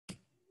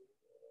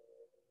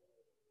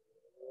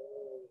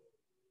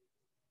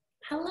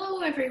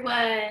Hello,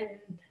 everyone.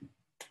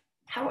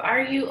 How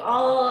are you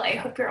all? I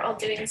hope you're all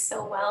doing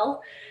so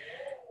well.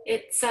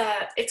 It's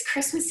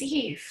Christmas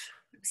Eve.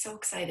 I'm so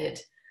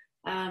excited,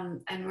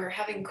 and we're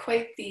having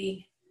quite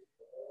the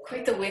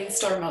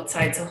windstorm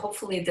outside. So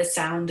hopefully the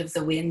sound of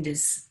the wind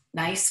is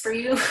nice for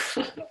you,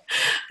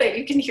 that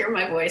you can hear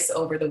my voice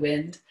over the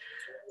wind.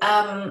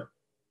 Um,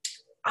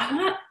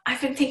 I've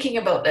been thinking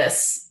about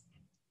this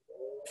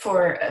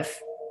for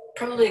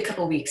probably a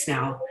couple weeks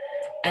now,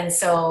 and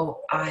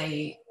so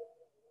I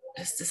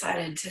just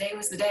decided today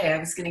was the day I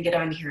was going to get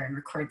on here and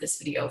record this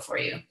video for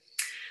you.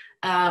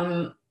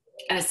 And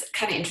it's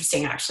kind of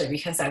interesting actually,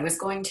 because I was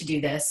going to do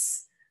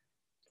this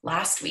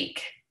last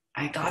week.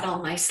 I got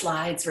all my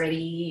slides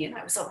ready and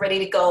I was all ready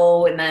to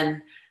go. And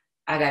then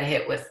I got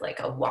hit with like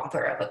a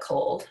whopper of a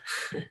cold.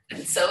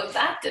 And so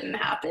that didn't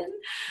happen.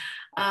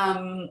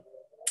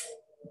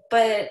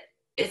 But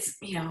it's,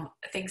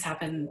 things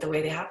happen the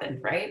way they happen,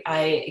 right?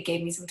 It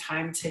gave me some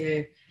time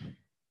to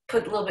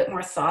put a little bit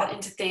more thought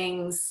into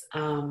things.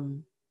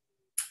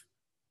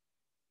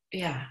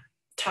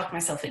 Talk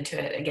myself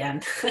into it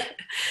again.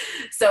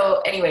 So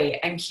anyway,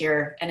 I'm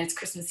here and it's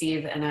Christmas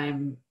Eve and I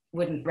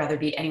wouldn't rather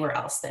be anywhere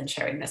else than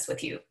sharing this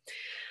with you.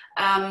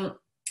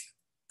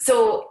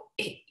 So,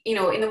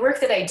 in the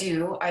work that I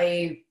do,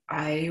 I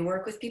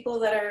work with people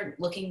that are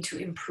looking to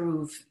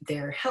improve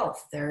their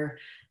health, their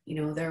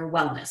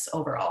wellness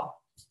overall.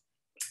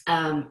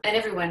 And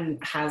everyone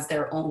has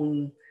their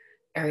own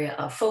area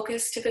of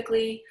focus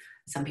typically.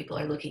 Some people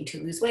are looking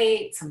to lose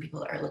weight. Some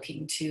people are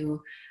looking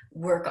to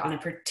work on a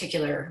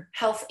particular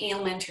health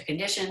ailment or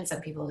condition.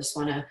 Some people just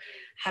want to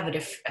have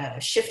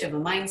a shift of a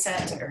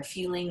mindset or a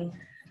feeling.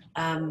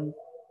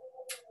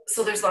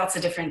 So there's lots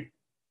of different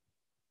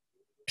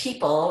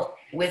people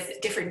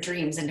with different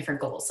dreams and different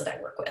goals that I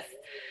work with.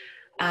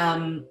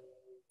 And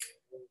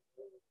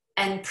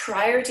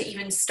prior to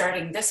even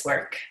starting this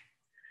work,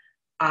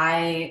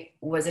 I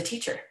was a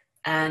teacher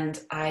and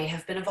I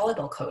have been a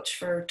volleyball coach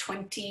for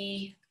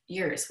 20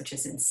 years, which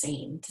is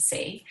insane to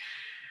say.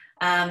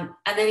 And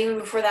then even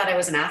before that, I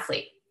was an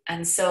athlete.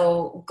 And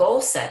so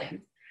goal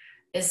setting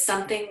is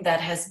something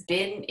that has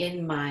been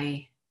in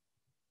my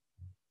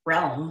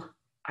realm,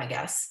 I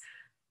guess,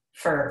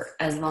 for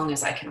as long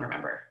as I can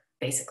remember,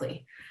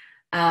 basically.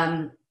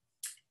 And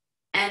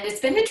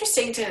it's been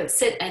interesting to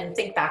sit and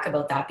think back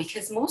about that,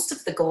 because most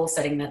of the goal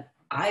setting that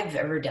I've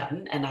ever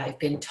done and I've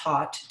been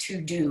taught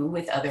to do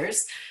with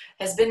others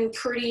has been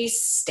pretty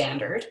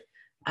standard.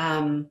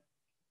 I'm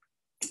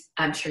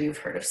sure you've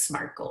heard of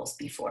SMART goals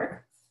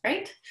before,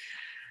 right?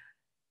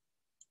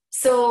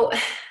 So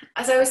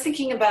as I was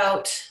thinking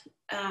about,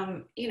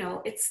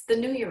 it's the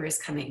new year is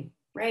coming,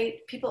 right?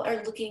 People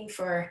are looking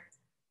for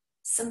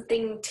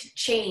something to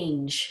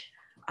change.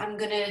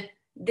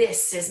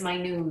 This is my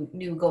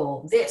new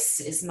goal.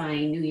 This is my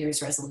New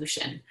Year's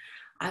resolution.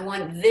 I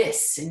want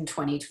this in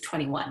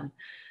 2021.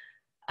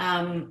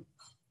 And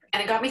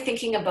it got me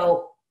thinking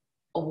about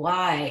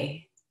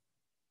why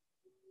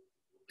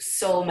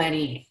so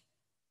many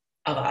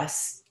of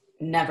us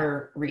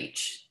never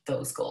reach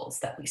those goals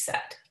that we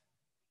set.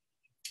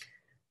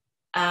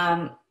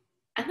 And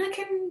that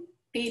can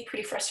be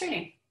pretty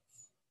frustrating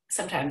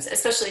sometimes,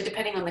 especially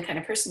depending on the kind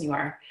of person you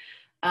are.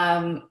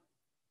 And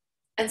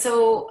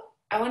so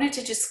I wanted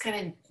to just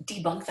kind of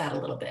debunk that a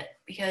little bit,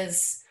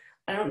 because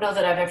I don't know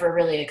that I've ever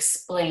really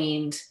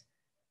explained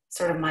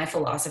sort of my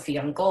philosophy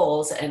on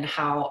goals and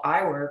how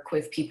I work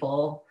with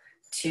people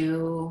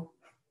to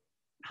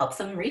help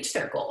them reach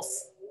their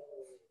goals.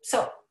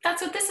 So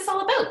that's what this is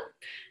all about.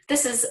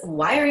 This is,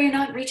 why are you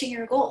not reaching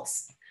your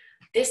goals?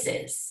 This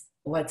is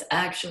what's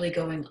actually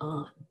going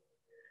on.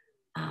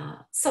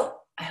 So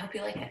I hope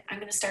you like it. I'm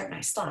going to start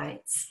my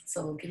slides.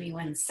 So give me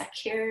one sec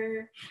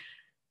here.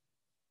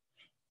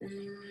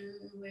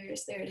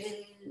 There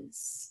it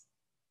is.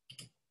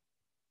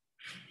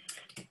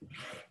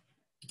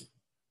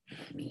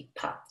 Let me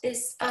pop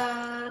this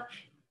up.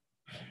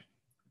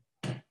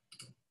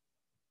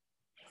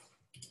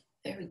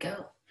 There we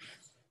go.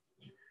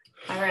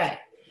 All right.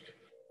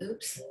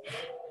 Oops,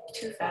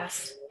 too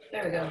fast.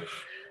 There we go.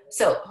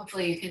 So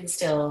hopefully you can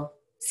still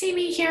see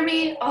me, hear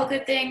me, all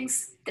good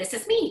things. This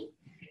is me.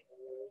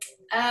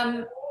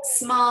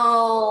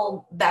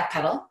 Small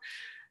backpedal.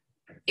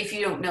 If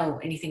you don't know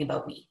anything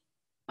about me,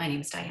 my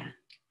name is Diane.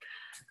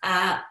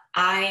 I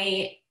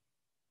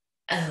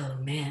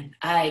don't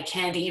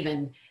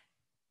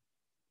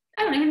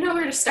even know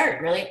where to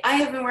start, really. I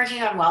have been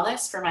working on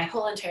wellness for my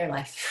whole entire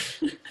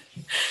life.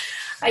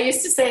 I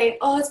used to say,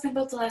 oh, it's been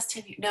about the last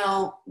 10 years.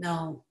 No,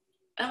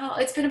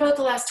 it's been about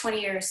the last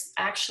 20 years.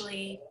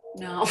 Actually,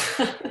 no.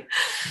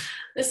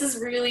 This has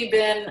really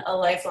been a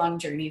lifelong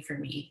journey for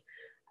me.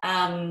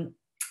 I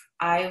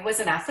was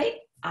an athlete.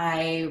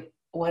 I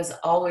was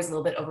always a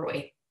little bit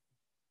overweight.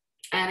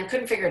 And I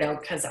couldn't figure it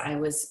out because I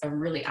was a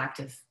really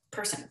active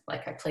person.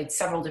 Like, I played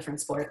several different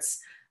sports,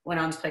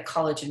 went on to play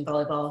college in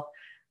volleyball,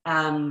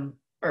 or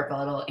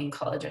volleyball in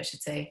college, I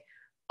should say.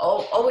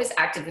 Always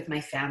active with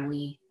my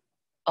family,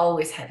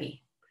 always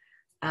heavy.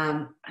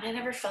 And I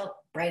never felt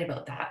right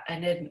about that. I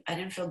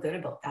didn't feel good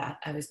about that.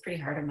 I was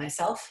pretty hard on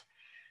myself.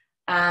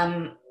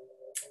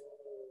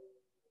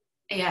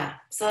 Yeah,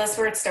 so that's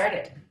where it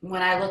started.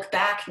 When I look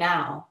back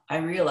now, I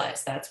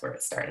realize that's where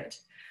it started.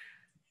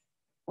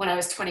 When I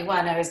was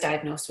 21, I was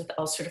diagnosed with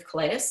ulcerative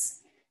colitis,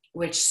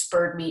 which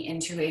spurred me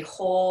into a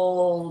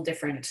whole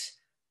different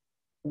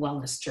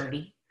wellness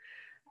journey.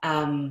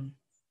 And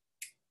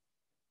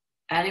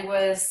it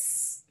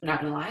was,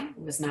 not gonna lie,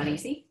 it was not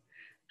easy.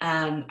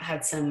 I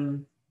had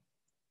some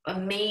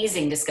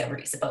amazing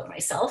discoveries about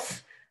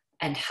myself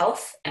and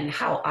health and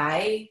how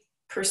I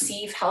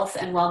perceive health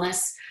and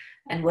wellness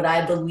and what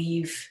I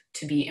believe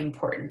to be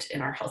important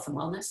in our health and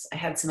wellness. I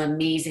had some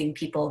amazing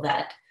people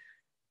that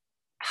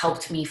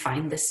helped me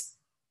find this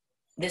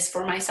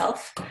for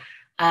myself.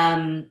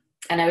 And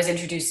I was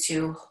introduced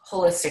to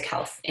holistic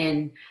health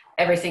in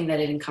everything that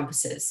it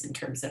encompasses in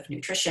terms of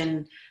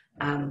nutrition,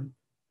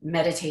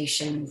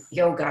 meditation,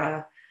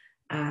 yoga,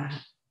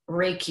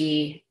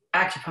 Reiki,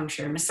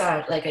 acupuncture,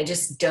 massage. Like I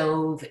just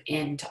dove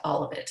into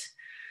all of it.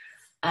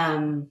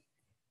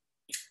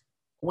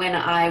 When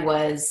I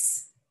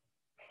was,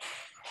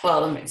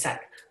 well, let me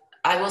check.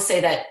 I will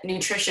say that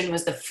nutrition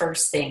was the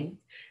first thing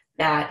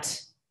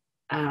that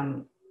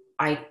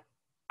I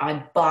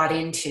bought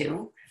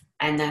into,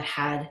 and that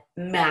had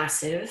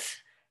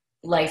massive,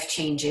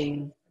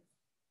 life-changing,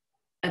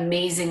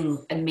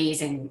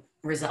 amazing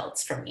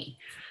results for me.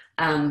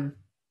 I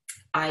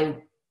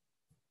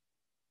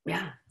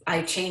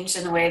changed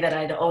in the way that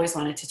I'd always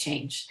wanted to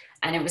change.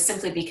 And it was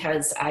simply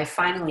because I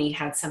finally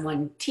had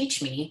someone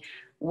teach me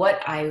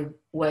what I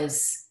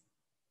was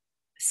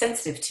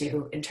sensitive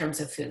to in terms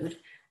of food,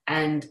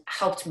 and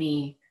helped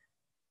me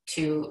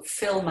to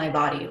fill my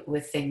body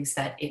with things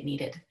that it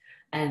needed.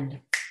 And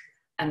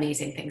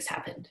amazing things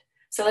happened.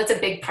 So that's a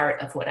big part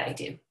of what I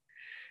do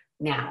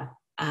now.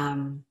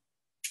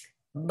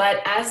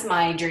 But as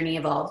my journey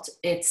evolved,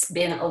 it's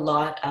been a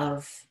lot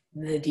of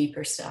the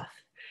deeper stuff.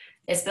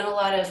 It's been a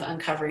lot of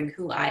uncovering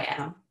who I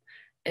am.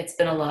 It's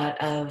been a lot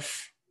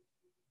of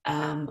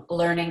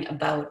learning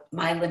about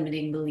my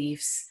limiting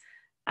beliefs,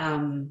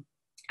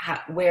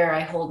 where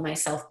I hold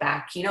myself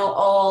back,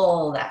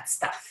 all that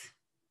stuff,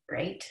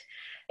 right?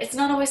 It's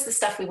not always the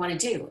stuff we want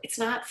to do. It's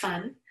not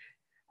fun.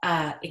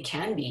 It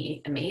can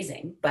be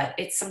amazing, but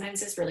it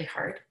sometimes is really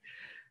hard.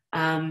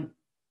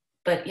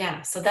 But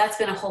yeah, so that's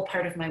been a whole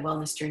part of my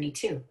wellness journey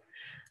too.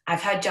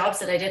 I've had jobs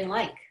that I didn't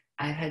like.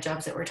 I've had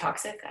jobs that were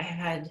toxic. I have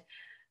had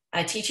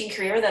a teaching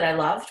career that I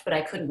loved, but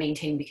I couldn't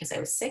maintain because I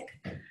was sick.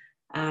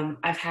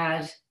 I've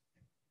had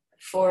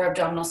 4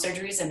 abdominal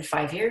surgeries in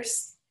 5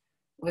 years.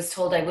 Was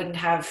told I wouldn't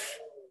have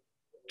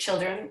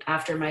children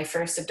after my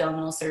first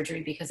abdominal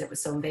surgery because it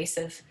was so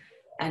invasive.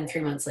 And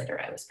 3 months later,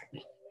 I was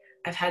pregnant.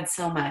 I've had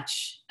so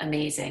much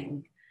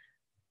amazing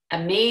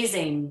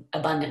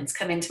abundance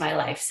come into my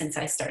life since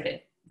I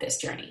started this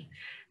journey.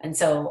 And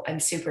so I'm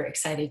super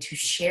excited to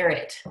share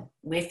it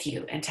with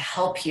you and to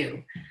help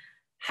you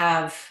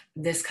have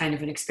this kind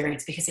of an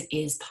experience, because it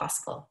is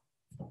possible.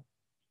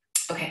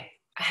 Okay,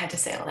 I had to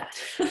say all that.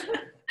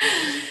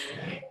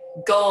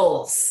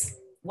 Goals.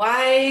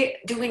 Why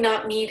do we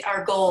not meet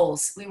our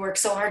goals? We work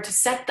so hard to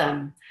set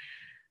them.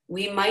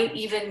 We might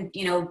even,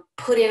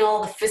 put in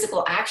all the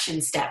physical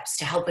action steps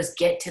to help us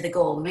get to the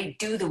goal. We might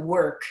do the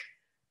work,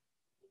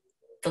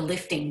 the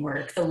lifting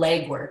work, the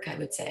leg work, I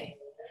would say.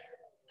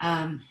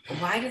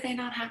 Why do they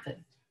not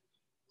happen?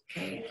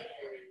 Okay.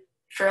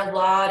 For a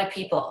lot of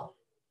people,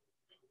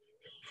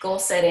 goal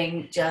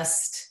setting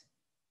just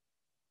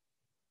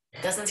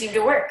doesn't seem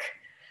to work,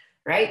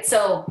 right?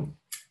 So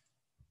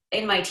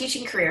in my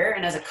teaching career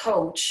and as a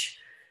coach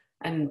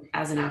and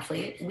as an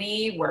athlete,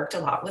 we worked a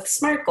lot with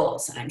SMART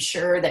goals. And I'm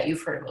sure that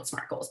you've heard about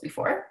SMART goals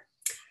before.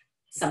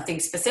 Something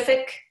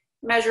specific,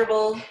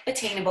 measurable,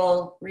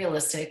 attainable,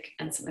 realistic,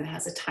 and something that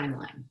has a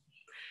timeline,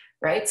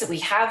 right? So we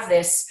have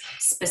this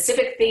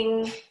specific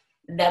thing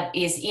that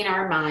is in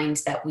our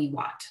mind that we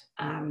want.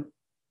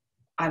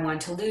 I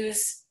want to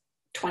lose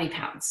 20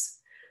 pounds.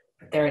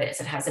 There it is.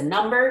 It has a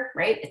number,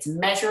 right? It's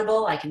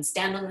measurable. I can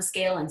stand on the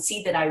scale and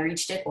see that I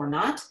reached it or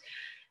not.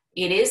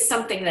 It is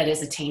something that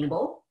is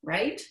attainable,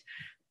 right?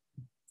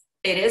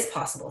 It is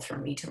possible for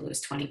me to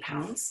lose 20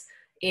 pounds.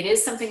 It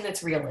is something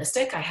that's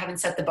realistic. I haven't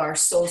set the bar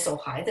so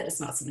high that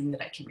it's not something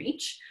that I can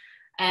reach.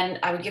 And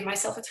I would give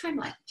myself a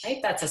timeline,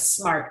 right? That's a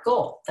SMART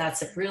goal.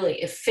 That's a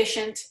really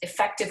efficient,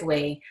 effective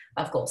way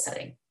of goal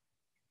setting.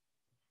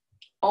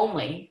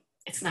 Only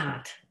it's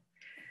not,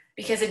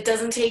 because it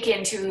doesn't take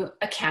into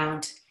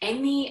account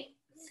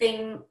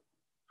anything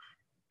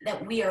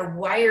that we are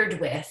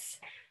wired with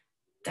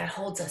that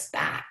holds us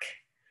back.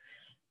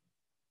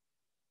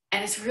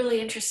 And it's really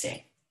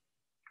interesting.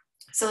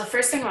 So the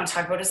first thing I want to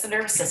talk about is the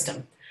nervous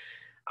system.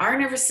 Our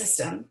nervous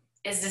system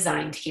is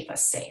designed to keep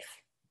us safe.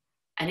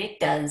 And it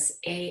does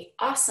an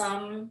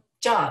awesome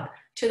job,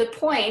 to the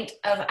point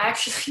of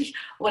actually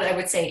what I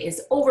would say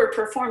is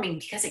overperforming,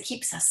 because it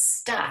keeps us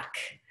stuck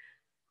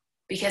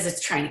because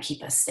it's trying to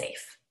keep us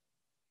safe.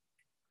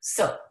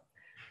 So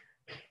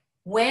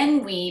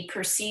when we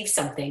perceive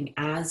something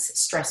as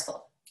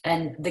stressful,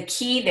 And the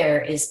key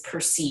there is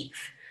perceive,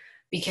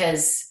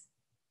 because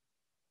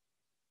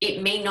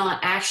it may not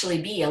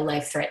actually be a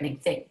life-threatening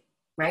thing,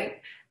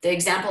 right? The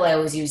example I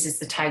always use is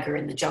the tiger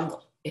in the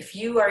jungle. If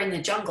you are in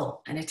the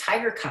jungle and a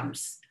tiger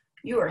comes,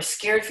 you are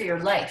scared for your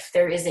life.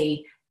 There is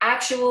a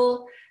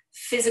actual,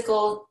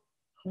 physical,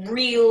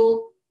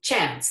 real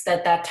chance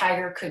that that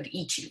tiger could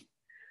eat you.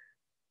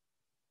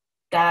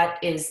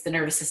 That is the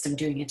nervous system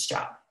doing its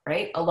job,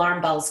 right?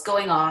 Alarm bells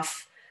going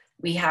off.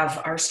 We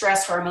have our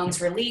stress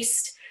hormones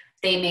released.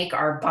 They make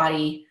our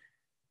body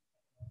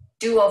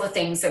do all the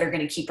things that are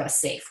going to keep us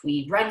safe.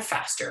 We run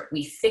faster,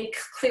 we think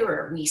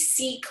clearer, we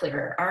see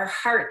clearer, our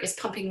heart is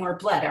pumping more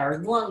blood, our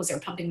lungs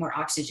are pumping more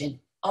oxygen,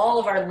 all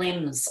of our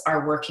limbs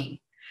are working,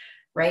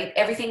 right?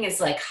 Everything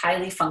is like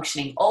highly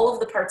functioning. All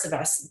of the parts of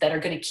us that are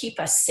going to keep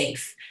us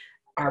safe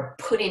are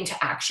put into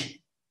action,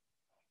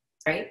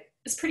 right?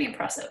 It's pretty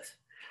impressive.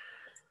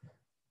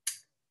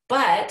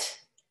 But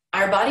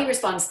our body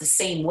responds the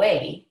same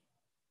way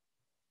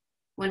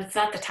when it's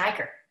not the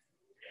tiger.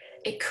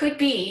 It could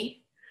be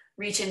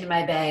reach into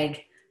my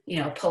bag,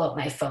 pull up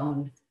my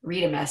phone,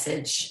 read a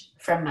message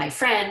from my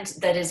friend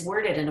that is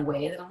worded in a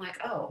way that I'm like,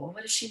 oh, well,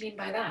 what does she mean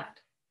by that?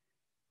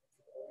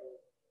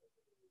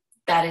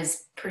 That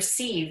is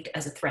perceived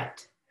as a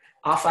threat.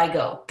 Off I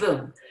go,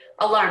 boom.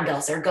 Alarm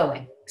bells are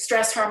going.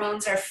 Stress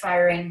hormones are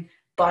firing,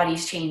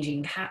 body's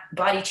changing,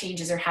 body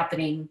changes are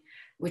happening,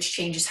 which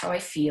changes how I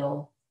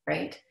feel,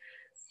 right?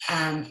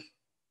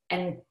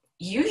 And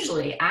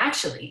usually,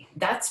 actually,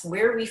 that's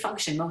where we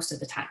function most of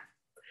the time.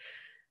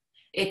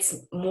 It's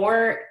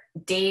more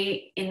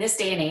in this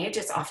day and age,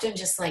 it's often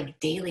just like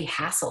daily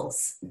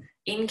hassles,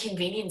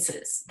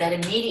 inconveniences that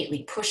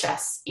immediately push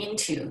us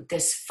into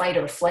this fight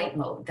or flight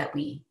mode that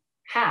we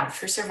have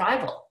for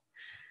survival.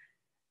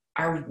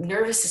 Our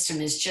nervous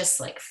system is just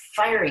like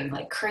firing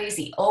like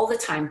crazy all the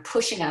time,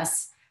 pushing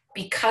us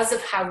because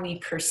of how we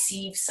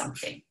perceive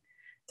something.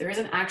 There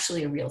isn't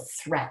actually a real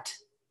threat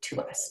to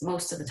us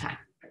most of the time.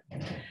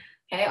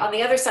 Okay, on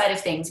the other side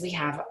of things, we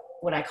have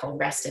what I call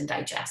rest and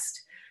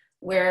digest,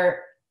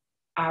 where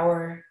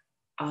our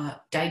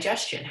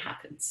digestion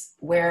happens,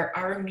 where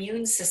our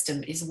immune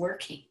system is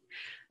working,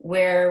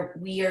 where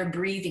we are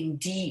breathing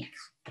deep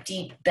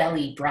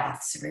belly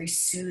breaths, very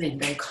soothing,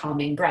 very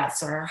calming breaths.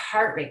 So our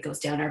heart rate goes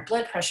down, our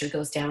blood pressure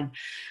goes down,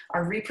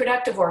 our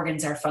reproductive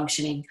organs are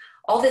functioning,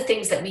 all the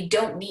things that we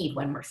don't need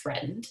when we're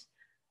threatened,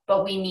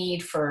 but we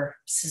need for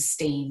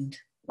sustained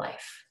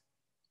life.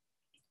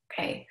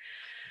 Okay.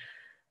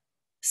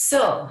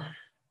 So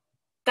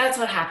that's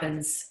what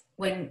happens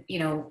when,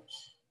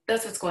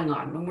 that's what's going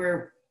on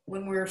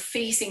when we're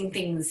facing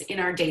things in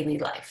our daily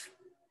life.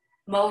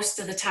 Most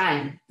of the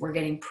time, we're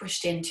getting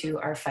pushed into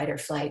our fight or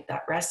flight.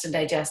 That rest and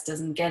digest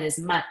doesn't get as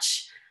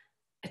much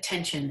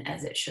attention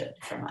as it should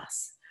from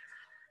us.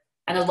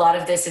 And a lot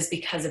of this is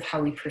because of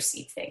how we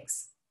perceive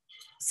things.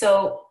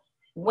 So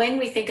when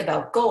we think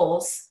about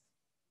goals,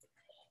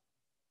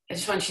 I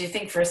just want you to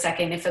think for a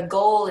second, if a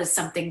goal is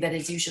something that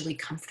is usually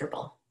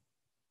comfortable,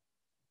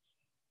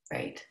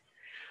 right?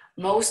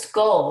 Most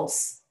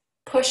goals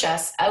push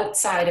us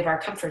outside of our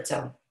comfort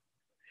zone.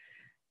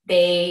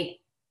 They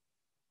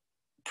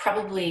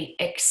probably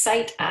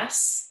excite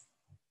us.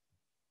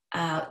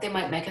 They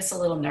might make us a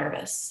little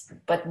nervous,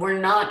 but we're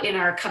not in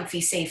our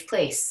comfy, safe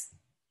place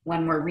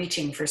when we're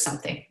reaching for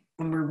something,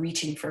 when we're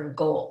reaching for a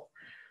goal.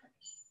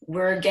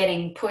 We're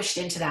getting pushed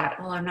into that,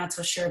 oh, I'm not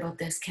so sure about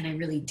this. Can I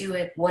really do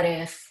it? What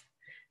if,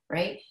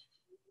 right?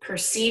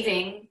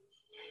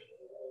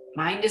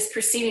 Mind is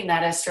perceiving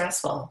that as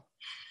stressful,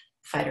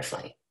 fight or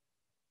flight.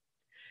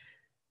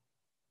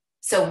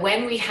 So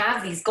when we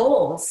have these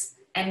goals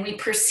and we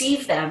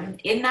perceive them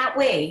in that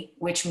way,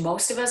 which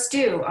most of us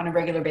do on a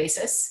regular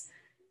basis,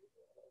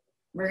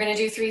 we're going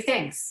to do three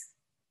things.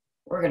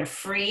 We're going to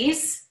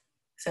freeze,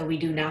 so we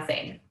do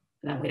nothing,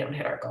 and then we don't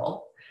hit our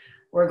goal.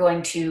 We're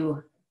going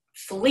to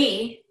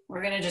flee.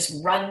 We're going to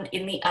just run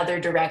in the other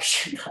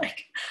direction.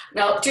 Like,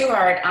 no, too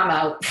hard, I'm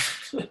out.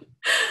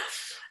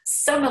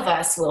 Some of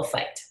us will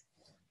fight,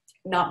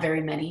 not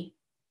very many.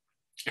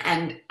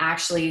 And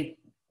actually,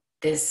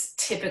 this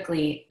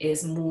typically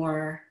is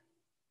more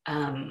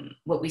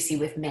what we see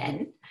with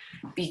men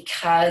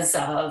because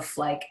of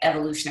like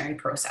evolutionary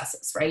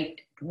processes, right?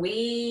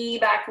 Way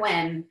back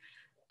when,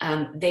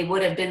 they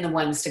would have been the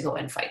ones to go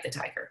and fight the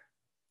tiger,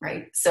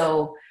 right?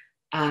 So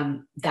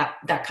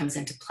that comes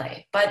into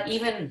play. But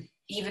even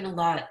a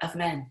lot of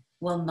men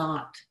will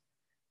not,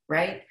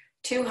 right?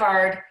 Too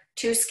hard,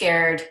 too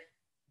scared,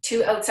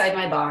 too outside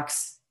my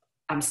box.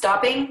 I'm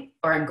stopping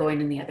or I'm going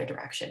in the other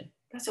direction.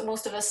 That's what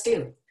most of us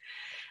do.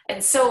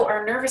 And so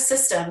our nervous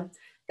system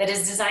that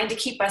is designed to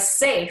keep us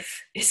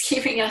safe is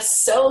keeping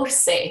us so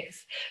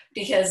safe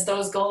because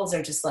those goals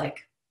are just like,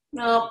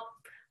 no,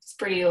 it's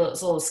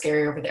a little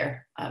scary over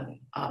there.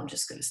 I'm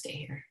just going to stay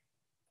here.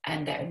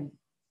 And then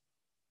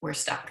we're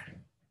stuck.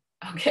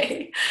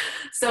 Okay.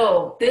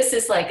 So this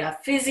is like a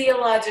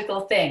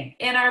physiological thing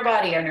in our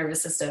body, our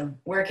nervous system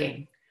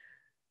working,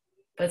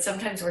 but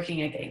sometimes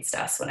working against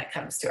us when it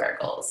comes to our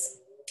goals.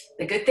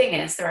 The good thing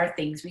is there are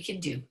things we can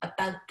do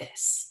about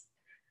this.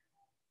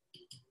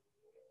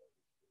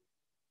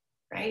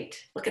 right?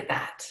 Look at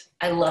that.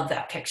 I love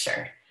that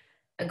picture.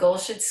 A goal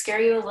should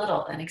scare you a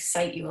little and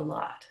excite you a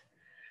lot.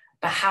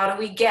 But how do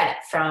we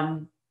get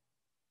from,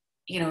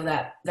 you know,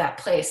 that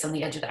place on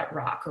the edge of that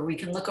rock, where we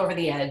can look over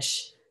the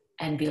edge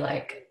and be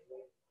like,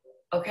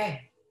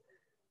 okay,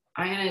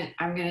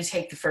 I'm gonna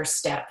take the first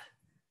step,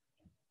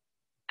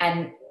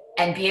 and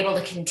be able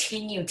to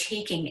continue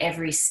taking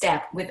every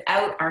step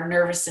without our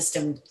nervous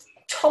system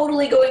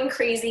totally going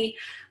crazy,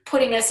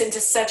 putting us into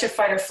such a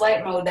fight or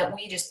flight mode that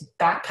we just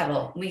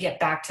backpedal. We get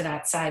back to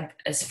that side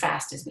as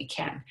fast as we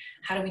can.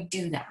 How do we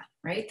do that,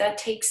 right? That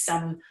takes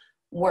some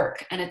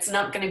work, and it's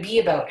not going to be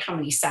about how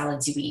many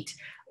salads you eat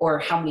or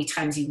how many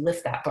times you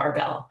lift that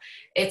barbell.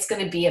 It's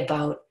going to be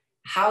about,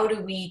 how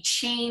do we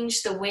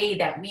change the way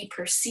that we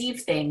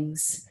perceive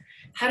things?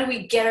 How do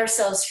we get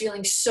ourselves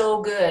feeling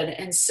so good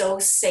and so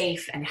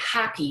safe and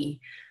happy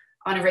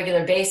on a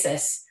regular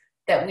basis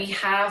that we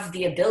have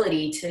the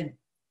ability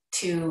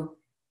to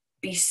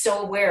be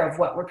so aware of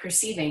what we're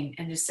perceiving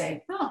and just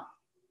say, oh,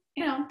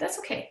 you know, that's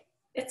okay.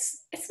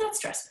 It's not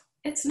stressful.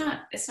 It's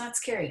not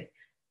scary.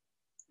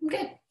 I'm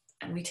good.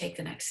 And we take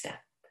the next step.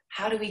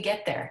 How do we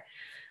get there?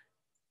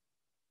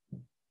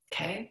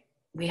 Okay.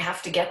 We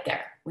have to get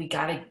there. We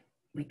got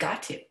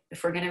to.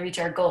 If we're going to reach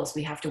our goals,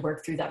 we have to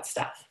work through that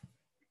stuff.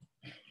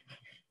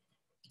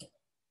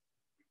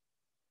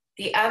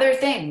 The other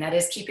thing that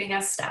is keeping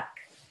us stuck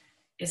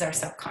is our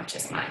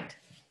subconscious mind.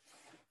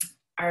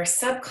 Our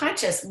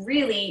subconscious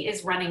really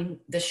is running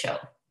the show.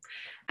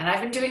 And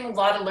I've been doing a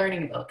lot of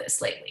learning about this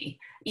lately,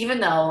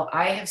 even though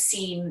I have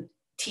seen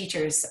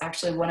teachers,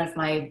 actually one of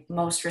my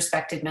most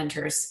respected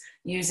mentors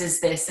uses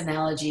this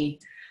analogy.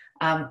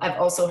 I've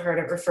also heard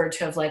it referred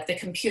to of like the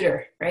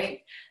computer,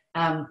 right?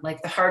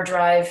 Like the hard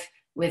drive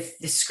with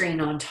the screen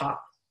on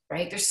top,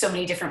 right? There's so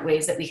many different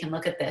ways that we can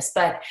look at this.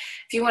 But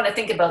if you want to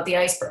think about the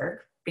iceberg,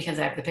 because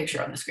I have the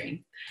picture on the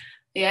screen,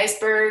 the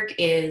iceberg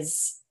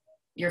is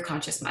your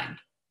conscious mind.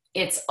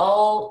 It's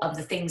all of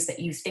the things that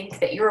you think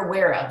that you're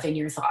aware of in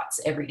your thoughts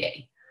every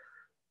day.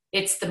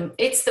 It's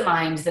the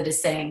mind that is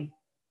saying,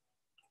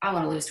 I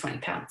want to lose 20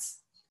 pounds.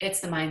 It's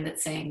the mind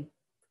that's saying,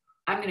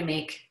 I'm going to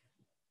make,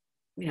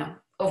 you know,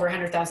 over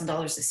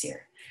 $100,000 this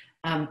year.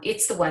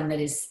 It's the one that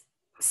is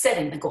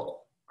setting the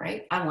goal,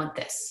 right? I want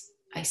this.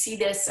 I see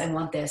this. I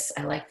want this.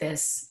 I like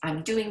this.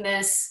 I'm doing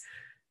this.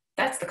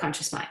 That's the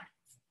conscious mind.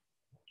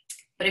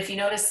 But if you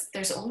notice,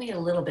 there's only a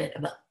little bit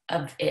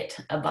of it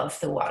above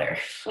the water.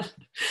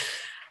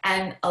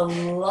 And a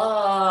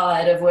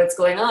lot of what's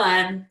going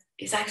on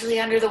is actually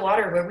under the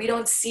water where we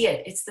don't see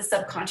it. It's the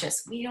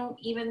subconscious. We don't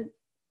even,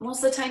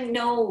 most of the time,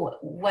 know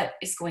what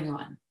is going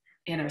on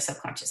in our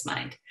subconscious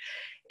mind.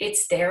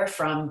 It's there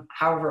from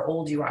however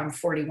old you are. I'm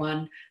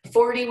 41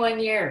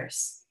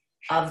 years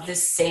of the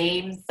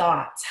same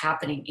thoughts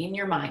happening in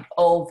your mind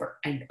over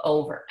and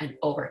over and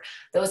over.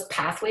 Those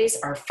pathways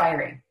are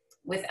firing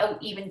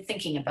without even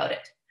thinking about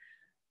it.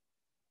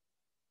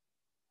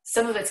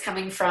 Some of it's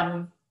coming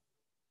from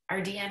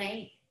our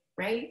DNA,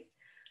 right?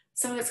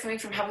 Some of it's coming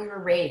from how we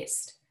were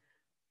raised.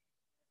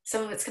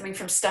 Some of it's coming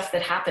from stuff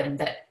that happened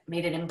that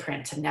made an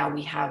imprint, and now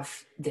we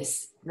have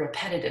this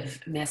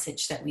repetitive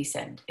message that we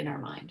send in our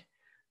mind.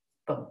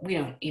 But we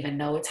don't even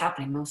know it's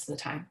happening most of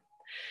the time.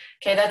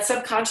 Okay, that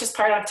subconscious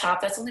part up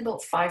top, that's only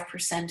about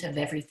 5% of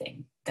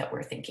everything that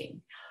we're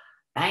thinking.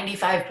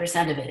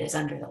 95% of it is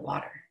under the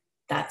water.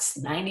 That's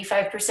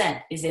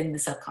 95% is in the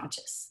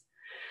subconscious.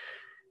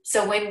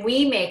 So when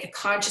we make a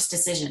conscious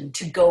decision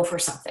to go for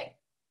something,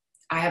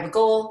 I have a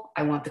goal,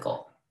 I want the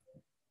goal.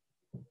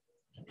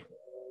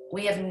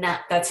 We have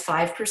not, that's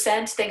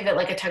 5%. Think of it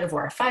like a tug of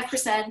war.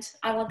 5%,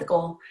 I want the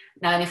goal,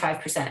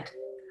 95%.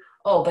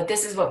 Oh, but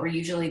this is what we're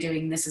usually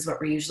doing. This is what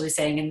we're usually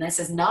saying. And this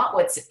is not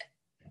what's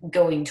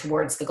going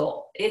towards the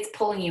goal. It's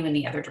pulling you in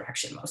the other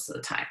direction most of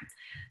the time.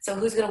 So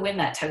who's going to win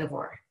that tug of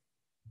war?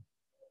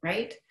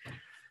 Right?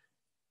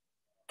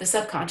 The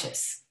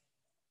subconscious.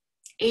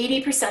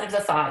 80% of the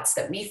thoughts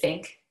that we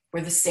think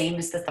were the same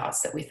as the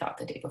thoughts that we thought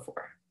the day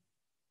before.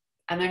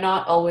 And they're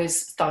not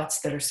always thoughts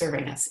that are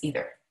serving us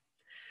either.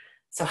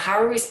 So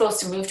how are we supposed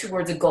to move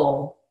towards a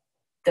goal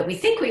that we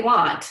think we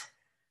want,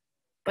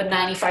 but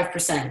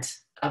 95%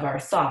 of our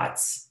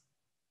thoughts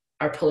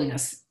are pulling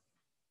us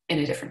in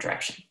a different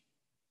direction?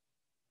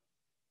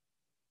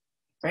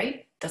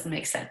 Right? Doesn't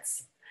make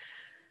sense.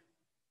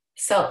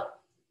 So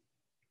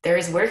there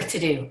is work to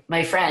do,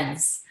 my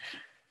friends.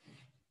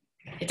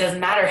 It doesn't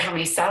matter how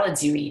many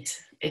salads you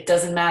eat. It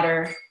doesn't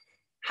matter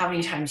how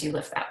many times you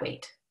lift that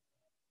weight.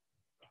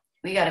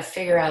 We got to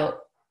figure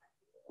out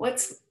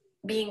what's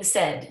being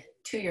said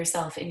to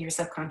yourself in your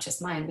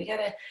subconscious mind. We got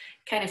to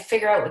kind of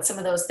figure out what some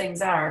of those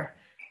things are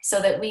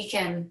so that we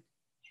can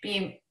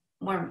be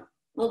a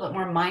little bit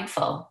more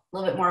mindful, a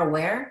little bit more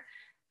aware,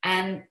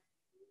 and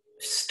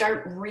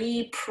start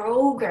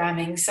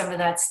reprogramming some of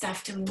that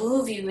stuff to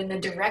move you in the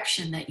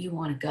direction that you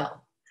want to go.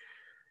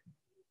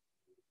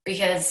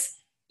 Because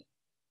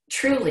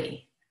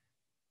truly,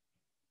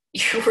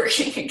 we're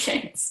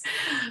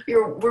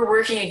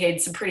working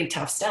against some pretty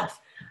tough stuff.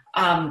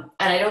 And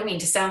I don't mean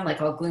to sound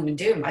like all gloom and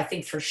doom. I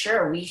think for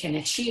sure we can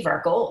achieve our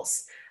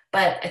goals.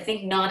 but I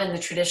think not in the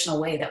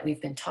traditional way that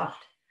we've been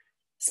taught.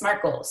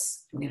 SMART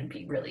goals, I'm going to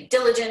be really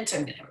diligent,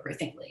 I'm going to have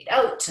everything laid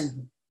out,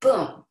 and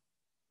boom.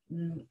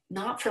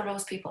 Not for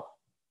most people,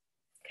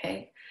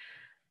 okay?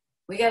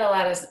 We got a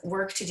lot of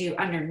work to do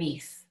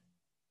underneath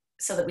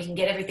so that we can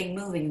get everything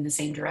moving in the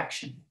same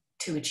direction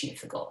to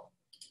achieve the goal.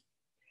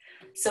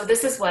 So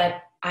this is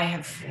what I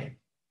have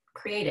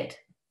created.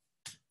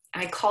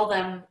 I call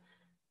them,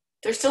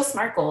 they're still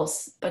SMART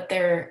goals, but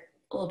they're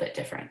a little bit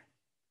different.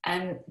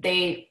 And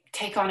they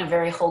take on a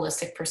very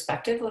holistic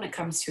perspective when it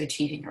comes to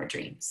achieving our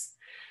dreams,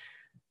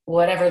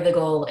 whatever the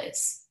goal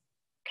is,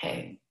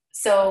 okay?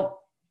 So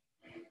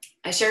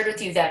I shared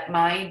with you that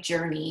my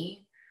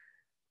journey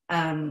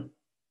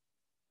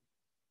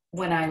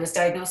when I was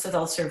diagnosed with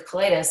ulcerative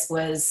colitis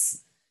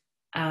was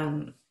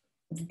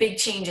big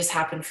changes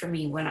happened for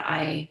me when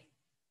I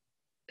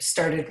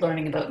started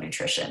learning about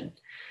nutrition.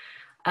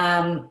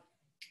 And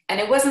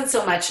it wasn't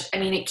so much, I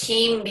mean, it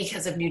came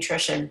because of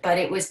nutrition, but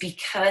it was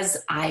because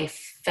I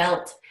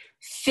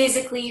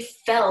physically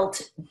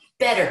felt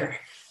better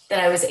that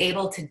I was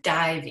able to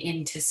dive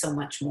into so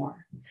much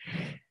more.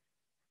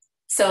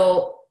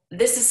 So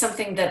this is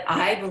something that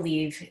I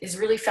believe is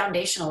really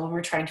foundational when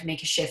we're trying to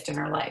make a shift in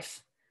our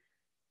life.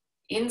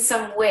 In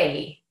some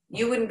way,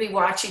 you wouldn't be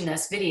watching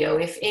this video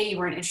if A, you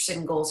weren't interested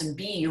in goals, and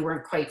B, you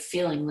weren't quite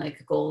feeling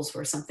like goals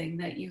were something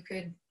that you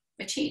could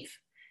achieve.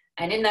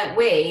 And in that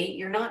way,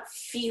 you're not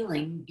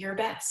feeling your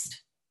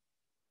best,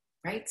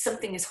 right?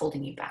 Something is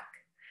holding you back.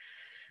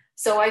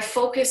 So I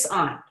focus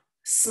on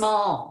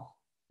small,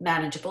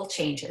 manageable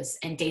changes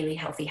and daily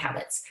healthy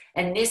habits.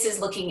 And this is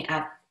looking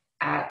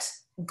at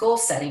goal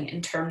setting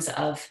in terms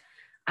of,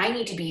 I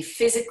need to be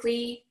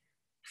physically,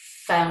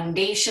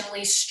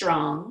 foundationally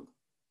strong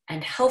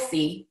and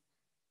healthy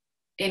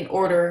in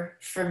order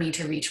for me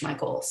to reach my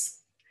goals.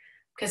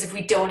 Because if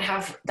we don't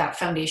have that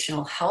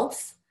foundational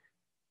health,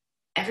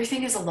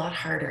 everything is a lot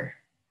harder.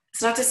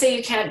 It's not to say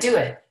you can't do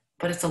it,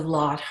 but it's a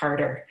lot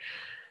harder.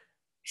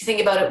 If you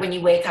think about it, when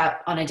you wake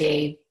up on a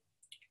day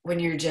when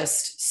you're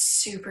just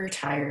super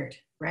tired,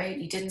 right?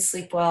 You didn't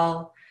sleep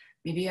well,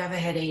 maybe you have a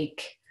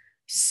headache,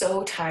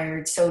 so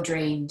tired, so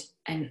drained,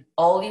 and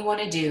all you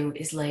want to do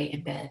is lay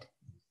in bed.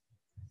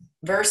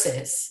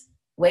 Versus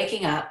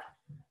waking up,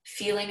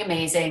 feeling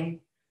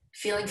amazing,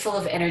 feeling full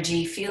of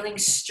energy, feeling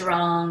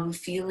strong,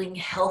 feeling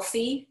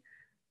healthy.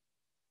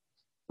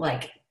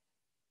 Like,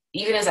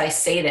 even as I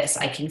say this,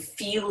 I can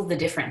feel the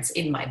difference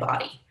in my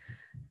body.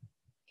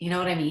 You know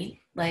what I mean?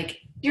 Like,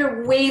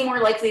 you're way more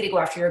likely to go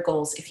after your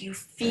goals if you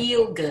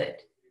feel good,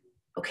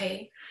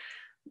 okay?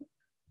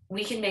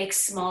 We can make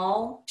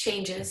small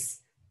changes.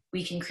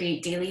 We can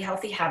create daily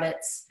healthy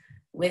habits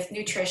with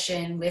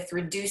nutrition, with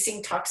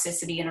reducing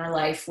toxicity in our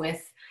life,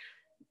 with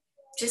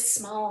just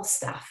small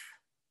stuff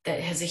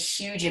that has a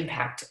huge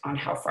impact on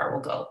how far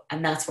we'll go.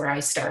 And that's where I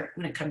start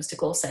when it comes to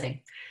goal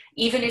setting.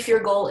 Even if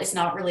your goal is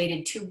not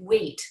related to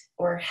weight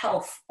or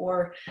health,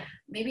 or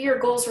maybe your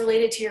goal is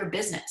related to your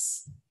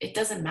business, it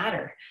doesn't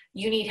matter.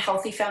 You need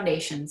healthy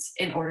foundations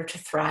in order to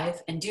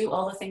thrive and do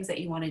all the things that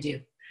you want to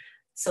do.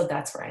 So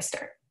that's where I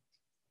start.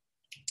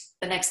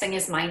 The next thing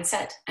is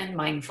mindset and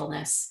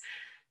mindfulness.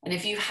 And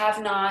if you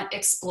have not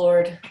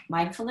explored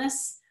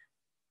mindfulness,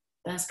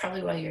 that's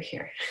probably why you're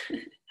here.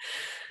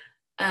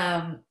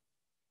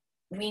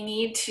 We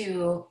need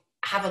to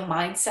have a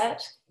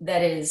mindset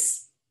that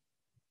is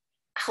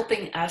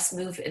helping us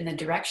move in the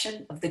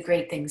direction of the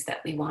great things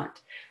that we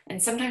want.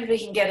 And sometimes we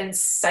can get in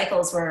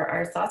cycles where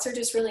our thoughts are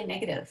just really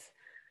negative,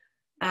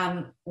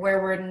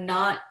 where we're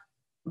not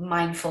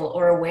mindful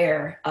or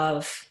aware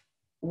of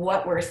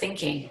what we're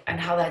thinking and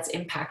how that's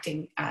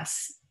impacting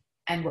us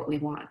and what we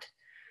want.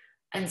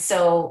 And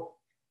so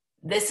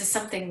this is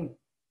something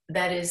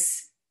that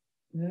is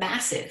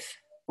massive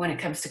when it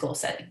comes to goal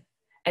setting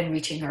and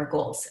reaching our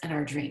goals and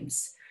our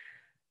dreams.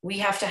 We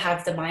have to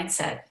have the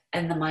mindset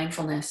and the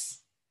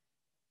mindfulness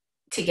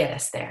to get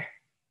us there.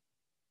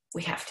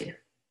 We have to.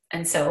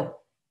 And so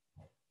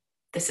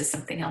this is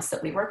something else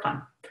that we work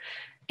on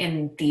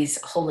in these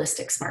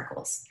holistic SMART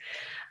goals.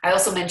 I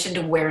also mentioned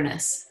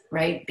awareness,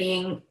 right?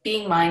 Being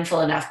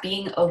mindful enough,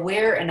 being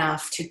aware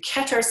enough to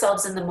catch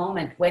ourselves in the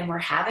moment when we're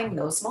having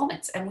those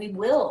moments, and we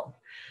will,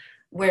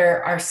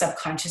 where our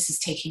subconscious is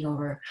taking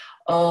over.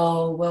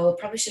 Oh, well, we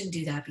probably shouldn't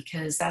do that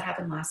because that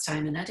happened last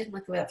time and I didn't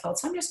like the way that felt,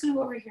 so I'm just going to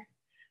go over here,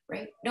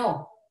 right?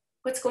 No,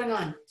 what's going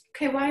on?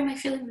 Okay, why am I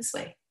feeling this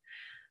way?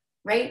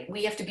 Right?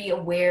 We have to be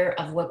aware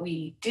of what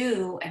we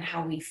do and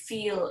how we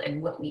feel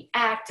and what we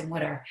act and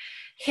what our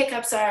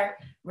hiccups are,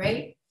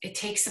 right? It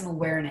takes some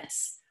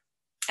awareness.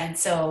 And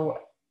so,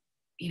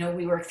 you know,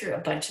 we work through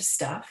a bunch of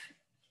stuff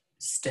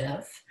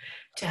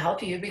to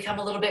help you become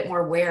a little bit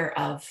more aware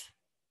of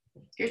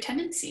your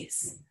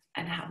tendencies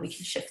and how we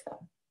can shift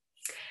them.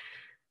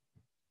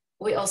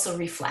 We also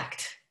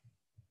reflect.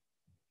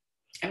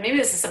 And maybe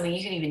this is something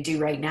you can even do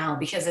right now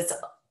because it's,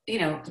 you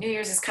know, New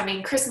Year's is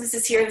coming, Christmas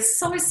is here. This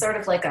is always sort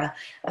of like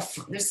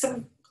there's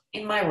some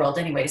in my world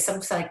anyway,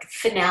 some like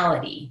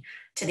finality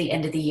to the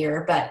end of the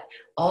year, but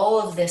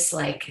all of this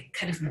like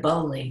kind of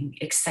bubbling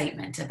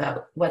excitement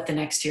about what the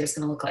next year is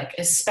going to look like,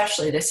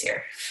 especially this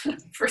year.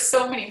 For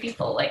so many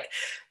people, like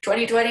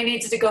 2020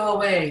 needs to go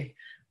away.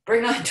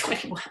 Bring on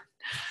 21.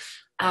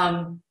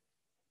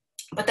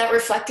 But that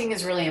reflecting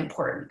is really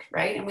important,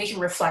 right? And we can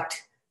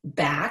reflect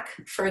back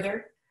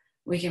further.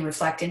 We can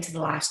reflect into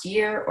the last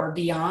year or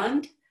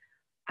beyond.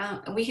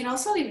 And we can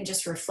also even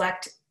just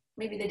reflect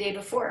maybe the day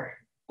before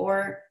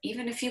or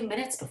even a few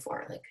minutes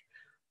before, like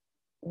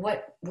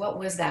what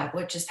was that?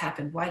 What just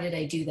happened? Why did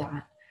I do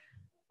that?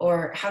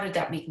 Or how did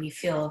that make me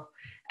feel?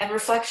 And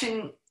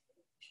reflection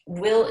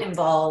will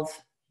involve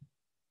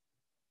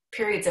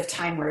periods of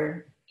time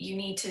where you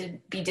need to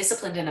be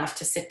disciplined enough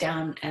to sit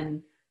down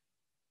and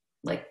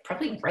like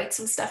probably write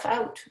some stuff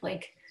out,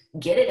 like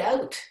get it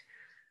out.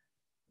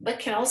 But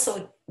can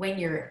also, when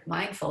you're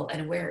mindful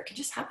and aware, it can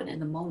just happen in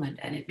the moment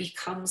and it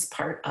becomes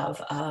part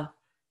of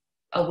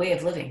a way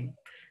of living,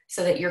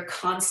 so that you're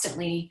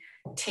constantly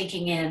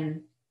taking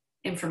in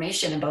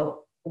information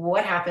about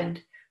what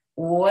happened,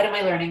 what am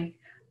I learning,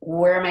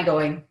 where am I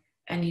going,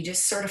 and you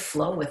just sort of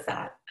flow with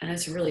that, and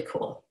it's really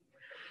cool.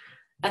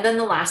 And then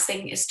the last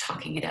thing is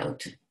talking it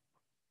out.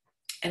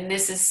 And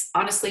this is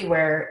honestly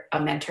where a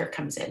mentor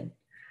comes in,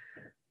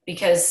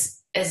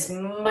 because as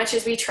much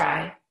as we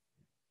try,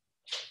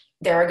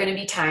 there are going to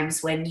be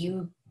times when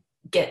you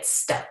get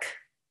stuck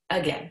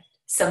again.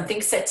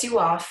 Something sets you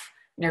off,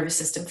 nervous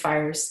system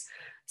fires,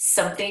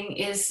 something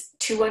is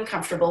too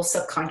uncomfortable,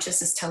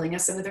 subconscious is telling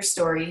us another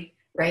story,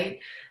 right?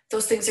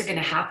 Those things are going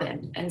to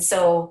happen. And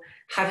so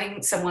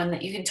having someone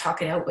that you can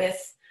talk it out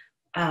with,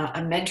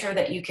 a mentor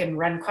that you can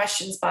run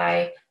questions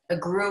by, a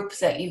group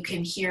that you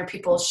can hear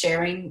people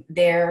sharing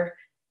their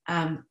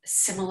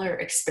similar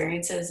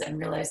experiences and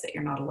realize that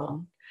you're not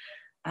alone.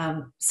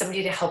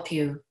 Somebody to help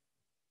you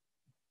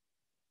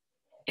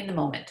in the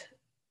moment,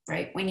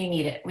 right? When you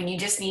need it, when you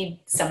just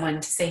need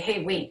someone to say,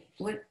 hey, wait,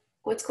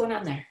 what's going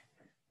on there?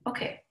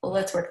 Okay, well,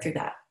 let's work through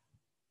that.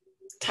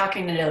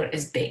 Talking it out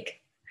is big.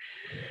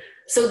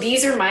 So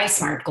these are my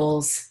SMART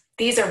goals.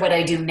 These are what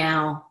I do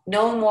now.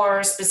 No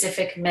more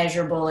specific,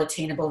 measurable,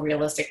 attainable,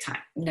 realistic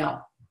time. No,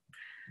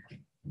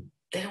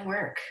 they don't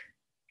work.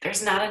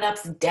 There's not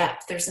enough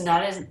depth. There's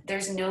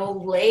no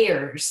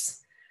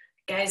layers.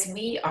 Guys,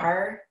 we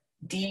are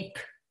deep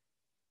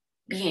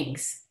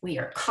beings. We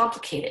are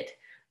complicated.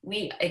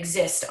 We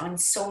exist on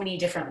so many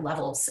different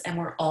levels, and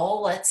we're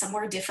all at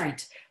somewhere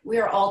different. We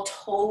are all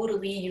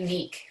totally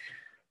unique.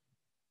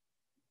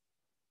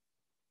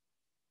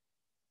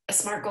 A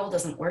SMART goal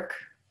doesn't work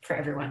for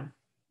everyone.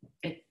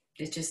 It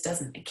just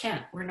doesn't. It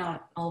can't. We're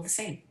not all the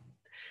same.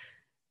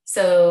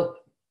 So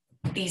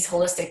these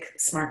holistic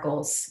SMART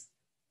goals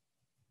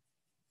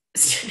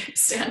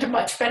stand a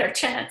much better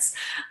chance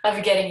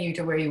of getting you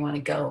to where you want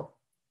to go,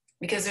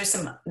 because there's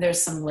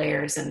some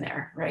layers in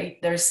there, right?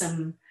 There's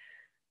some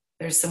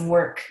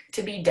work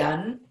to be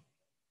done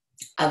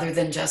other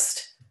than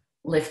just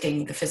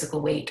lifting the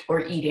physical weight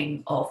or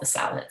eating all the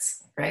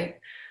salads, right?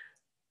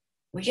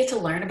 We get to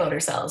learn about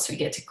ourselves. We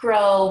get to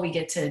grow. We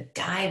get to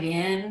dive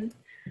in.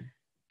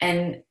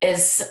 And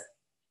as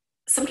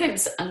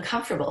sometimes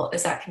uncomfortable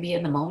as that can be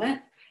in the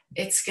moment,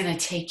 it's going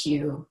to take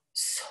you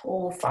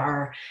so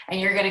far. And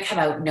you're going to come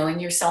out knowing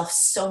yourself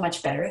so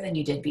much better than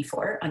you did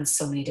before on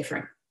so many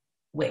different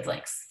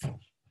wavelengths.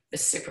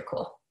 It's super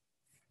cool.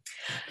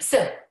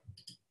 So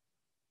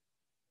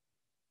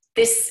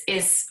this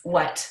is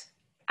what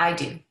I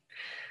do.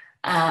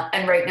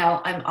 And right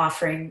now I'm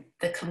offering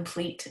the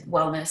Complete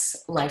Wellness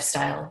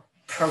Lifestyle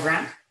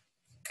Program.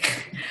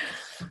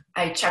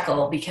 I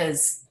chuckle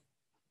because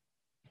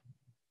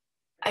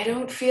I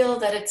don't feel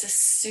that it's a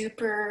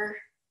super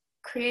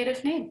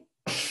creative name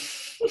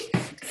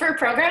for a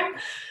program,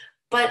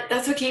 but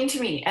that's what came to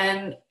me.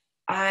 And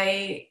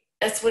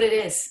that's what it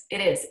is.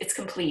 It's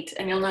complete.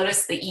 And you'll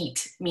notice the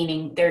eat,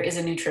 meaning there is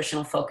a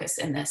nutritional focus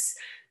in this,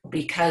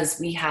 because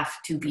we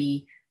have to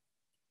be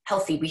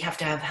healthy. We have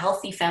to have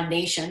healthy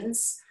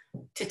foundations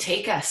to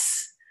take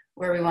us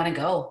where we want to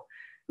go.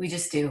 We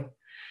just do.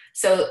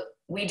 So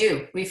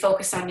we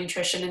focus on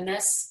nutrition in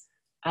this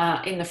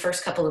in the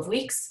first couple of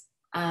weeks.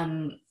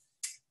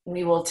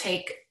 We will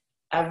take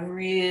a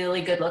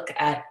really good look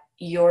at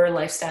your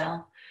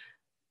lifestyle,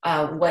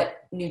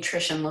 what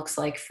nutrition looks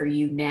like for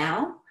you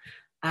now.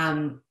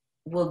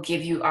 We'll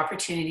give you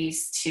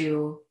opportunities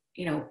to,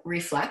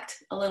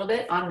 reflect a little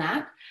bit on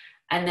that.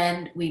 And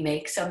then we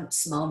make some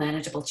small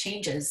manageable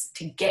changes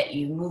to get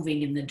you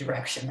moving in the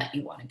direction that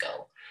you want to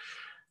go.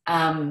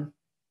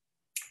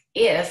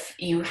 If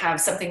you have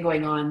something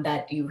going on,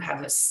 that you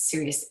have a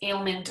serious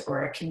ailment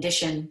or a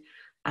condition,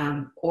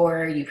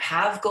 or you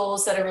have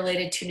goals that are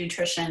related to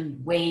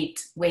nutrition, weight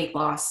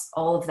loss,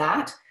 all of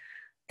that,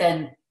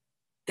 then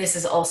this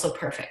is also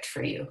perfect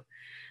for you,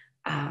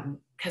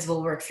 because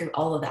we'll work through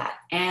all of that.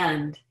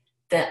 And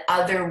the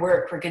other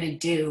work we're going to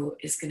do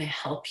is going to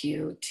help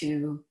you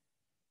to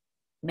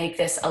make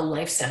this a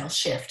lifestyle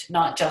shift,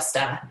 not just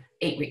a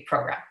 8-week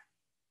program,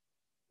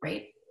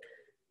 right?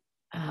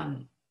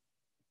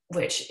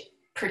 Which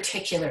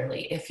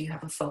particularly if you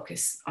have a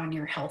focus on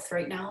your health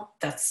right now,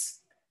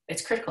 it's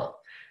critical.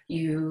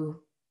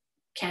 You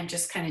can't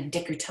just kind of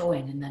dip your toe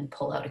in and then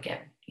pull out again,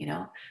 you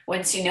know?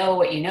 Once you know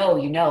what you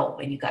know,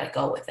 and you got to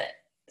go with it.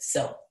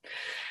 So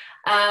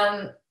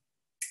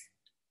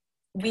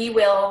we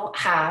will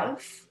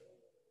have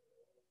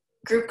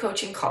group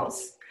coaching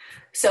calls.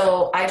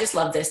 So I just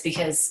love this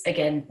because,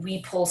 again,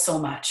 we pull so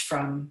much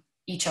from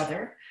each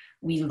other.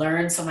 We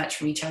learn so much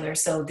from each other.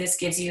 So this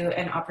gives you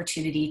an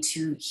opportunity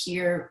to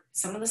hear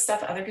some of the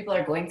stuff other people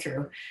are going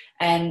through.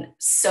 And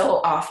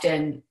so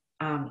often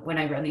when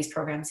I run these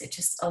programs, it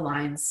just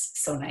aligns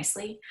so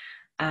nicely.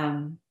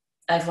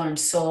 I've learned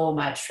so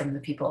much from the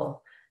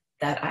people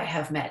that I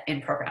have met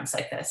in programs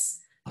like this.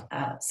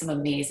 Some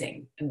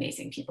amazing,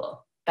 amazing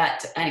people.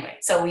 But anyway,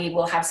 so we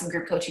will have some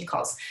group coaching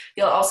calls.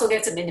 You'll also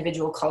get some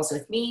individual calls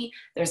with me.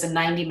 There's a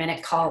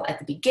 90-minute call at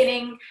the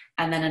beginning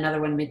and then another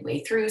one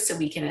midway through so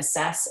we can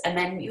assess. And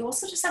then you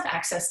also just have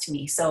access to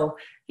me. So,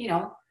 you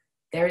know,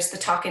 there's the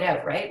talk it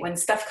out, right? When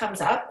stuff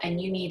comes up and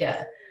you need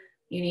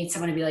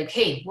someone to be like,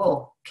 hey,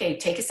 whoa, okay,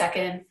 take a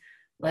second.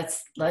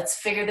 Let's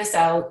figure this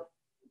out.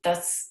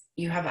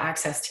 You have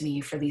access to me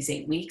for these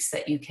 8 weeks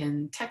that you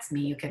can text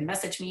me, you can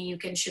message me, you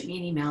can shoot me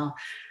an email,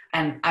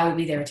 and I will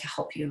be there to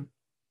help you.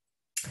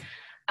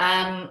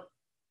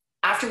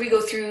 After we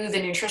go through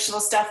the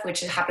nutritional stuff,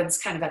 which happens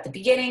kind of at the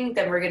beginning,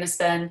 then we're going to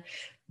spend,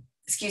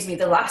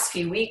 the last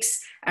few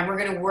weeks, and we're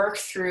going to work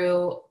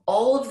through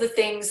all of the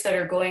things that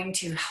are going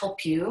to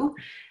help you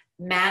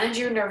manage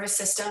your nervous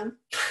system,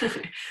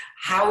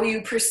 how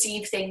you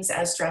perceive things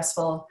as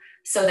stressful,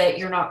 so that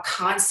you're not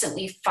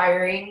constantly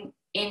firing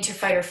into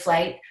fight or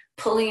flight,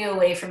 pulling you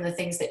away from the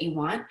things that you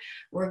want.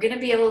 We're going to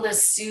be able to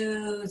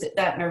soothe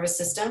that nervous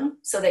system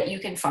so that you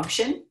can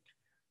function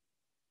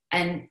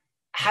and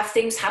have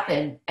things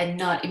happen and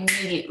not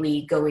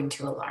immediately go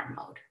into alarm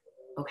mode.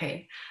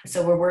 Okay.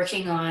 So we're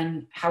working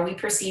on how we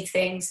perceive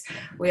things.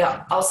 We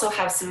also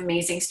have some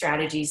amazing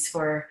strategies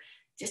for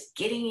just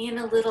getting in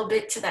a little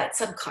bit to that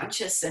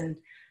subconscious and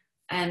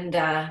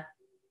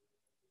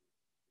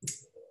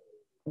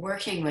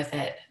working with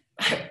it.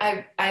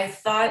 I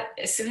thought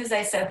as soon as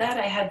I said that,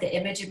 I had the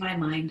image in my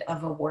mind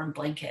of a warm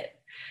blanket,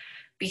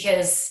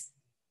 because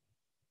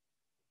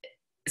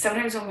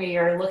sometimes when we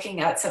are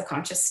looking at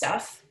subconscious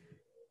stuff,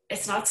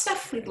 it's not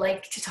stuff we'd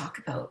like to talk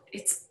about.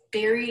 It's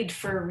buried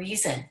for a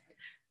reason.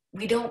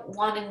 We don't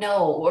want to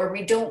know, or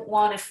we don't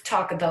want to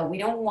talk about. We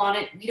don't want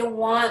it. We don't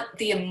want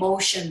the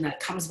emotion that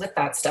comes with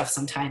that stuff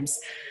sometimes.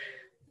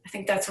 I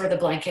think that's where the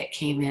blanket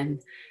came in,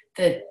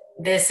 that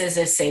this is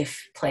a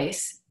safe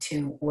place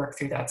to work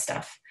through that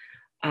stuff.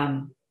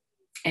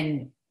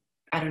 And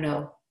I don't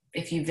know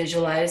if you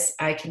visualize,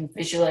 I can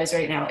visualize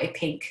right now a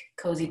pink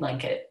cozy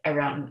blanket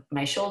around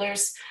my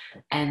shoulders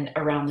and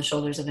around the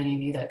shoulders of any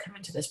of you that come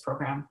into this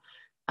program.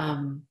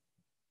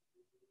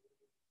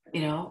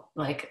 You know,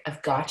 like,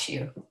 I've got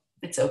you.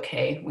 It's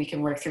okay. We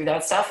can work through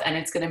that stuff, and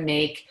it's going to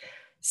make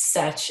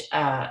such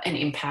an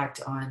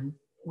impact on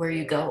where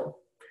you go.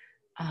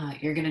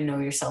 You're going to know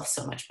yourself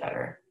so much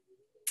better.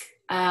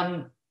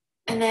 And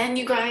then,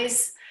 you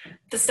guys,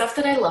 the stuff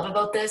that I love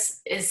about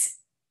this is,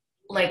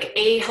 like,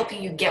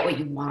 helping you get what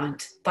you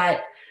want,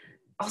 but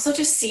also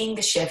just seeing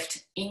the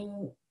shift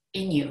in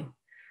you.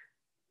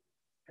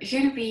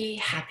 You're going to be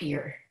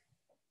happier.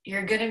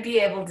 You're going to be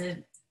able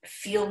to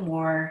feel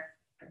more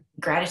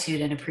gratitude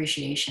and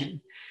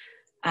appreciation.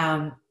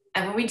 And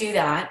when we do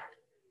that,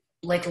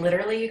 like,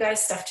 literally, you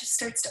guys, stuff just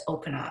starts to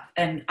open up.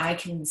 And I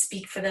can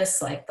speak for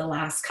this, like, the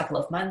last couple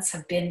of months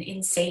have been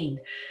insane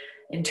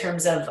in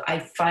terms of, I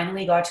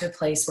finally got to a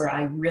place where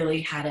I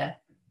really had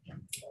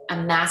a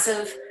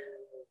massive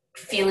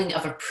feeling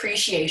of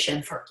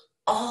appreciation for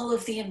all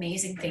of the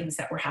amazing things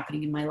that were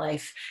happening in my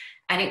life.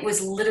 And it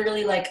was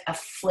literally like a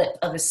flip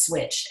of a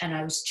switch. And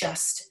I was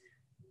just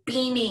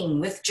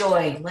beaming with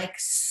joy, like,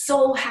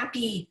 so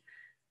happy.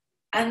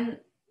 And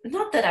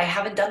not that I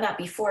haven't done that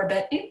before,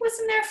 but it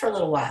wasn't there for a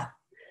little while.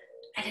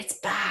 And it's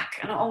back.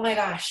 And oh my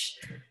gosh.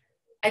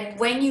 And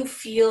when you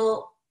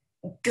feel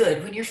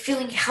good, when you're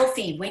feeling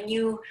healthy, when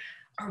you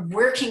are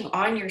working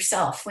on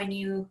yourself, when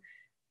you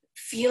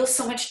feel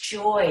so much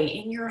joy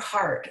in your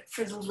heart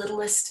for the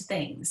littlest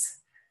things,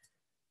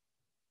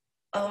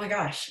 oh my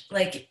gosh,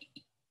 like,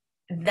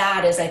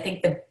 that is, I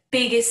think, the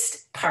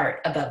biggest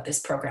part about this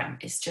program,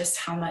 is just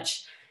how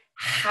much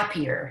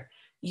happier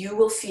you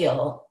will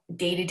feel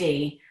day to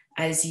day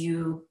as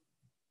you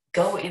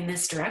go in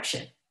this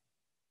direction.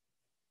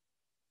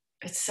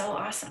 It's so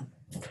awesome.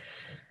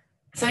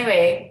 So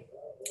anyway,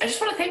 I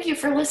just want to thank you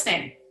for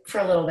listening for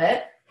a little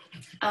bit.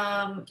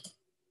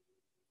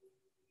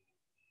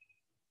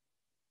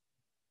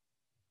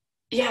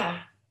 Yeah,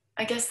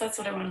 I guess that's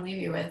what I want to leave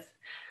you with.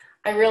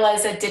 I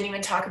realized I didn't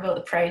even talk about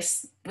the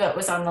price that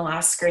was on the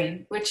last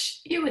screen, which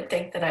you would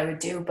think that I would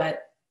do,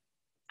 but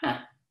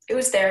it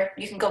was there.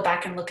 You can go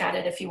back and look at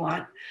it if you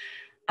want.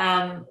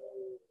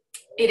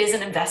 It is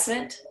an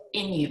investment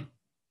in you.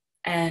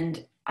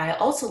 And I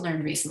also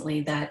learned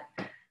recently that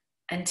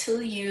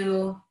until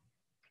you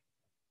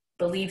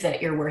believe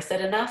that you're worth it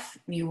enough,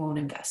 you won't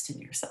invest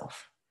in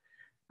yourself.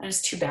 And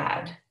it's too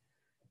bad,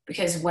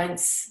 because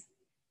once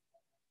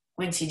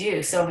you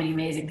do, so many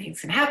amazing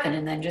things can happen,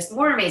 and then just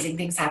more amazing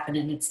things happen,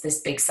 and it's this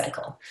big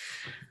cycle.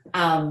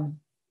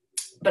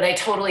 But I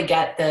totally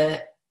get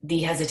the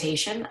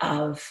hesitation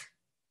of,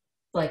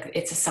 like,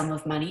 it's a sum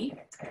of money,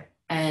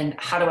 and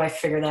how do I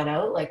figure that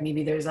out? Like,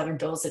 maybe there's other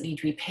bills that need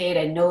to be paid.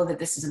 I know that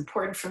this is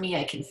important for me.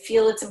 I can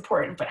feel it's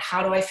important, but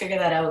how do I figure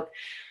that out?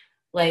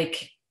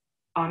 Like,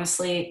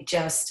 honestly,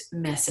 just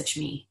message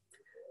me,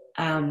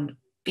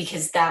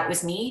 because that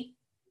was me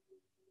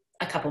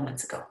a couple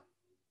months ago.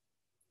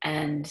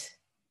 And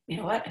you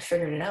know what? I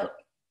figured it out.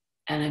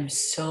 And I'm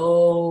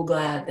so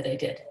glad that I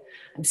did.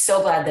 I'm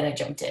so glad that I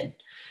jumped in.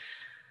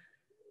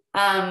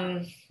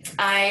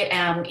 I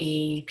am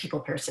a people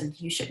person.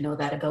 You should know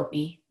that about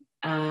me.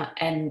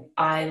 And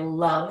I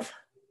love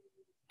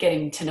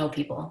getting to know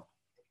people.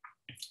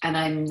 And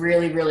I'm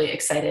really, really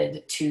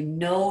excited to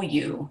know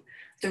you,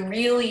 the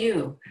real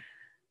you,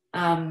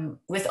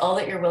 with all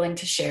that you're willing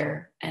to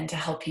share, and to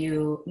help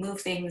you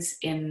move things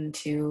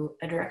into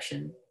a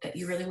direction that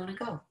you really want to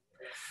go.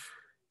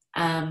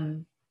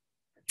 And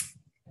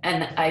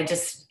I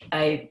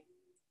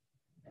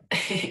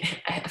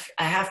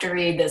have to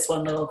read this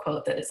one little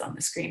quote that is on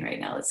the screen right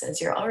now. It says,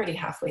 "You're already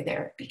halfway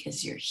there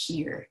because you're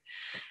here."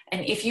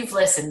 And if you've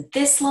listened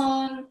this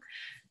long,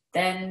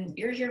 then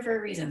you're here for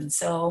a reason.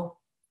 So,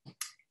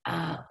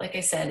 like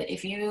I said,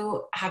 if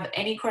you have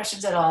any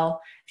questions at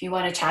all, if you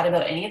want to chat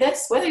about any of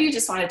this, whether you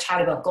just want to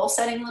chat about goal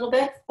setting a little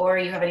bit, or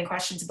you have any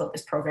questions about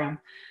this program,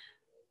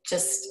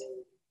 just,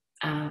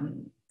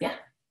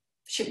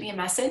 shoot me a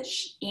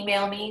message,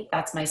 email me.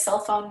 That's my cell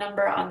phone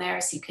number on there,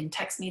 so you can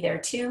text me there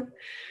too.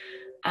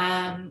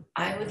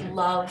 I would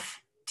love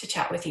to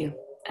chat with you,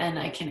 and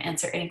I can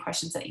answer any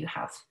questions that you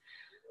have.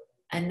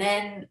 And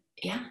then,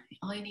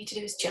 all you need to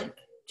do is jump.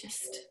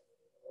 Just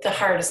the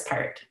hardest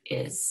part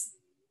is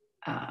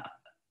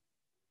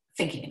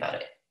thinking about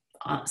it,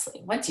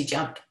 honestly. Once you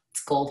jump,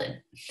 it's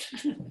golden.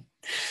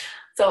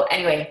 So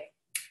anyway,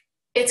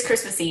 it's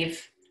Christmas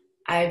Eve.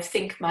 I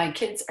think my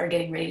kids are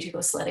getting ready to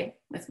go sledding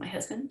with my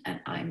husband,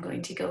 and I'm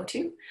going to go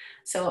too.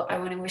 So I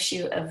want to wish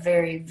you a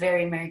very,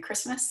 very Merry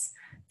Christmas.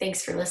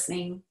 Thanks for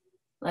listening.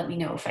 Let me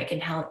know if I can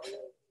help.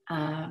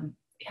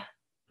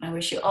 I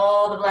wish you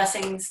all the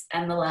blessings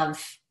and the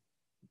love.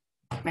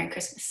 Merry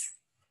Christmas.